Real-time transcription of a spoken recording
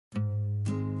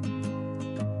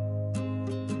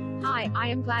Hi, I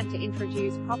am glad to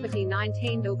introduce property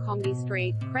 19 Dulconghi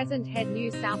Street, Crescent Head,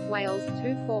 New South Wales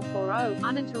 2440,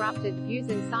 uninterrupted views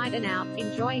inside and out,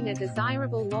 enjoying a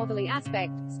desirable northerly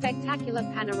aspect, spectacular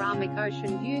panoramic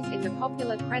ocean views in the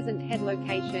popular Crescent Head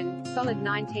location, solid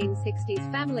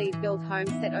 1960s family-built home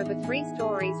set over 3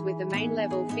 stories with the main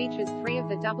level features 3 of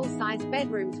the double-sized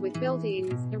bedrooms with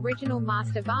built-ins, original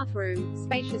master bathroom,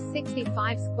 spacious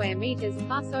 65 square meters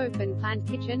plus open-planned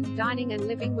kitchen, dining and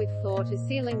living with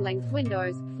floor-to-ceiling length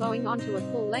windows, flowing onto a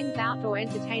full-length outdoor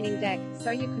entertaining deck, so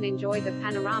you can enjoy the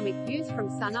panoramic views from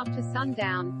sun-up to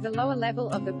sundown. The lower level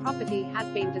of the property has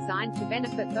been designed to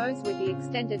benefit those with the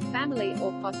extended family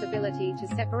or possibility to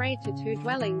separate to 2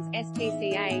 dwellings,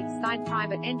 STCA, side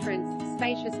private entrance,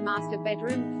 spacious master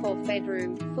bedroom, 4th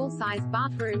bedroom, full-size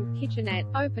bathroom, kitchenette,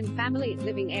 open family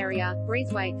living area,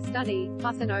 breezeway, study,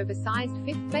 plus an oversized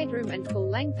 5th bedroom and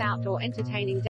full-length outdoor entertaining deck.